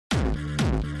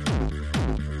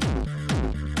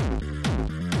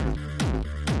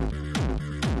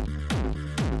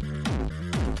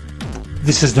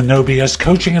This is the No BS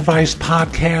Coaching Advice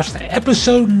Podcast,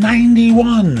 episode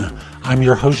 91. I'm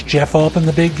your host, Jeff Altman,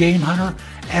 the Big Game Hunter,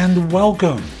 and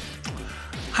welcome.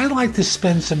 I like to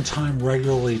spend some time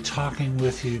regularly talking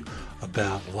with you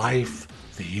about life,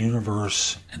 the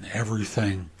universe, and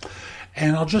everything.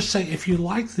 And I'll just say, if you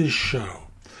like this show,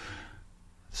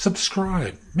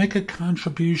 subscribe, make a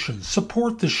contribution,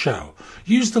 support the show.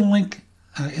 Use the link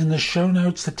in the show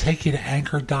notes to take you to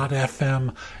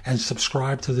anchor.fm and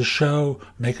subscribe to the show,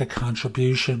 make a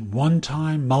contribution one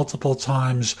time, multiple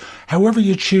times, however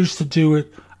you choose to do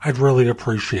it. I'd really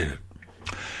appreciate it.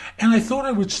 And I thought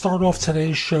I would start off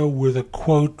today's show with a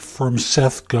quote from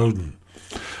Seth Godin.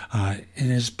 In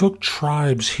his book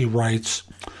Tribes, he writes,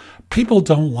 "People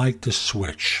don't like to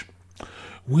switch.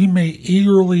 We may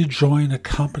eagerly join a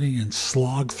company and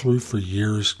slog through for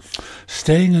years,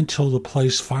 staying until the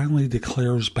place finally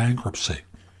declares bankruptcy.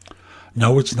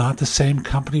 No, it's not the same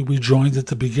company we joined at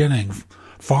the beginning.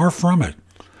 Far from it.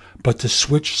 But to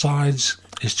switch sides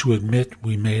is to admit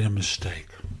we made a mistake."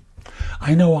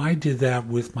 I know I did that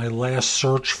with my last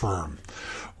search firm,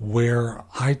 where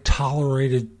I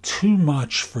tolerated too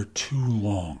much for too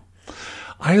long.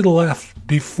 I left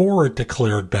before it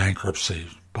declared bankruptcy,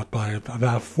 but by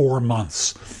about 4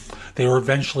 months. They were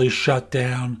eventually shut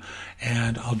down,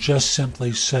 and I'll just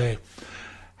simply say,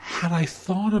 had I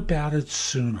thought about it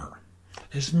sooner,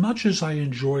 as much as I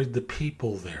enjoyed the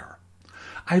people there,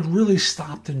 I'd really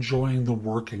stopped enjoying the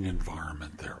working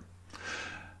environment there.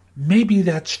 Maybe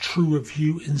that's true of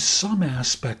you in some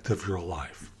aspect of your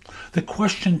life. The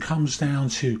question comes down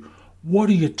to, what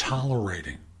are you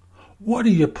tolerating? What are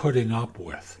you putting up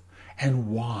with? And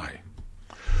why?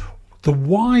 The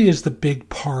why is the big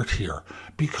part here,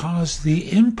 because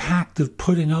the impact of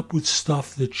putting up with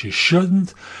stuff that you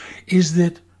shouldn't is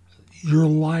that your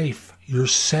life, your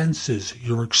senses,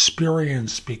 your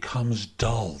experience becomes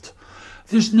dulled.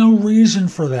 There's no reason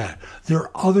for that. There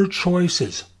are other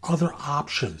choices, other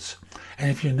options.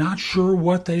 And if you're not sure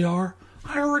what they are,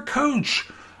 hire a coach.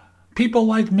 People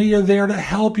like me are there to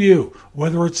help you,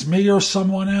 whether it's me or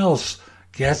someone else.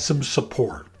 Get some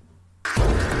support.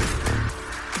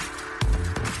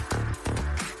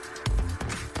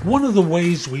 One of the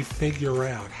ways we figure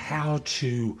out how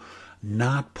to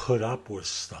not put up with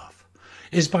stuff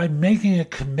is by making a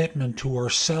commitment to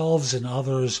ourselves and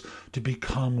others to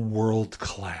become world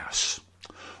class.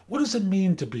 What does it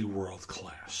mean to be world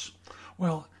class?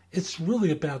 Well, it's really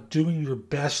about doing your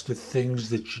best at things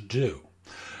that you do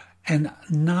and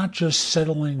not just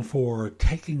settling for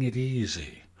taking it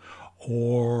easy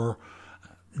or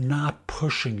not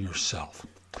pushing yourself.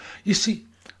 You see,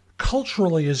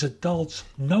 culturally, as adults,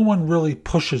 no one really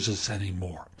pushes us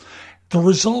anymore. The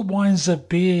result winds up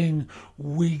being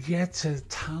we get to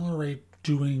tolerate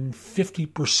doing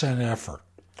 50% effort.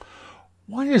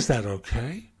 Why is that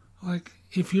okay? Like,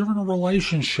 if you're in a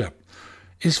relationship,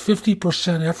 is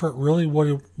 50% effort really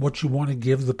what you want to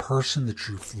give the person that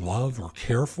you love or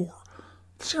care for?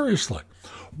 Seriously,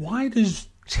 why does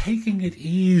taking it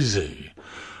easy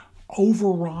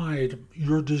override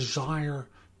your desire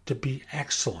to be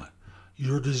excellent,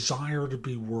 your desire to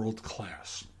be world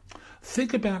class?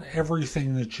 Think about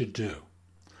everything that you do.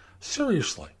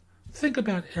 Seriously, think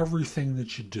about everything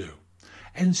that you do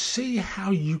and see how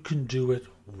you can do it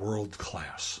world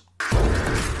class.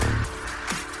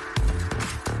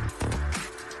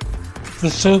 For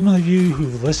some of you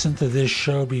who've listened to this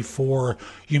show before,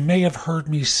 you may have heard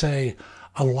me say,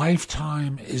 a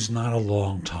lifetime is not a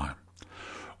long time.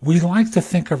 We like to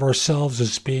think of ourselves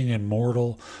as being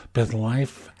immortal, but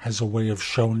life has a way of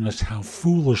showing us how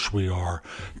foolish we are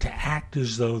to act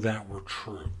as though that were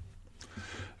true.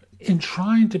 In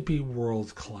trying to be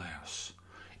world class,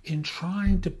 in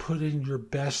trying to put in your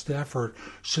best effort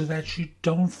so that you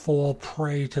don't fall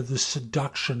prey to the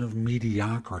seduction of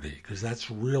mediocrity, because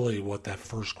that's really what that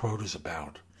first quote is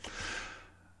about.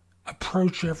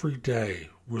 Approach every day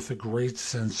with a great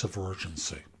sense of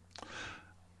urgency.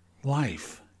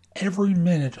 Life, every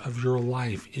minute of your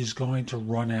life is going to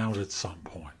run out at some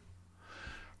point.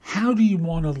 How do you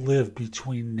want to live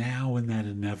between now and that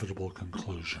inevitable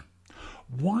conclusion?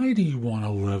 Why do you want to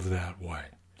live that way?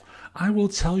 I will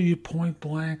tell you point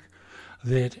blank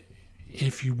that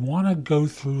if you want to go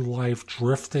through life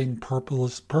drifting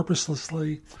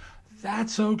purposelessly,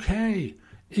 that's okay.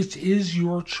 It is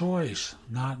your choice,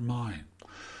 not mine.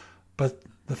 But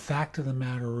the fact of the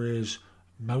matter is,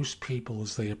 most people,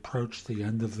 as they approach the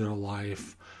end of their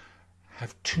life,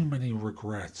 have too many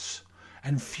regrets.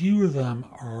 And few of them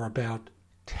are about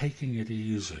taking it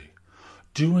easy,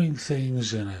 doing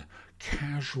things in a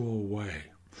casual way.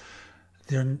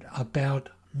 They're about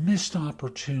missed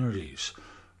opportunities,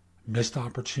 missed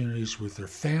opportunities with their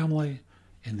family,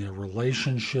 in their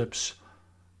relationships,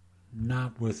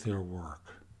 not with their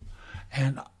work.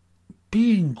 And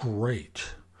being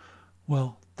great,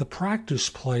 well, the practice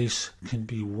place can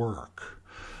be work.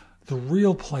 The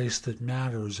real place that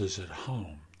matters is at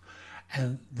home.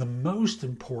 And the most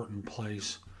important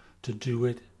place to do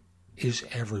it is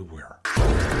everywhere.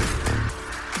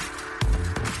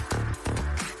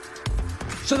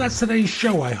 So that's today's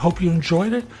show. I hope you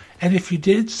enjoyed it. And if you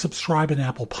did, subscribe in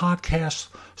Apple Podcasts,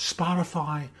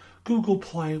 Spotify, Google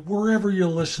Play, wherever you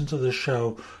listen to the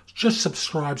show. Just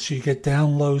subscribe so you get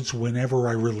downloads whenever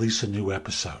I release a new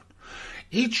episode.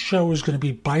 Each show is going to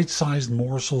be bite-sized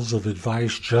morsels of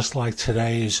advice just like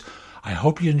today's. I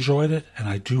hope you enjoyed it, and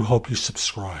I do hope you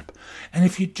subscribe. And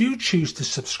if you do choose to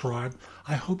subscribe,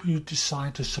 I hope you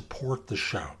decide to support the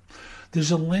show.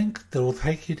 There's a link that will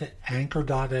take you to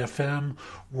anchor.fm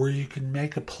where you can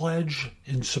make a pledge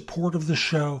in support of the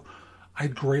show.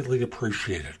 I'd greatly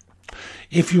appreciate it.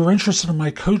 If you're interested in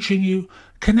my coaching you,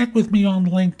 connect with me on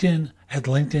LinkedIn at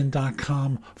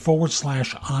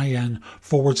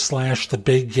linkedin.com/IN/The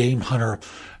Big Game Hunter.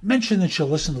 Mention that you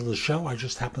listen to the show. I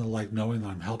just happen to like knowing that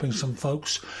I'm helping some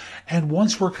folks. And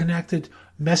once we're connected,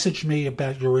 message me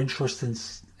about your interest in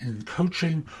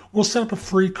coaching. We'll set up a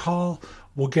free call.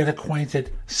 We'll get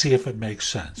acquainted, see if it makes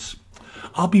sense.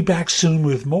 I'll be back soon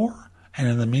with more. And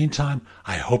in the meantime,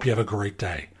 I hope you have a great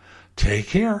day. Take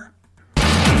care.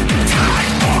 Time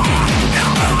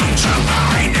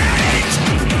for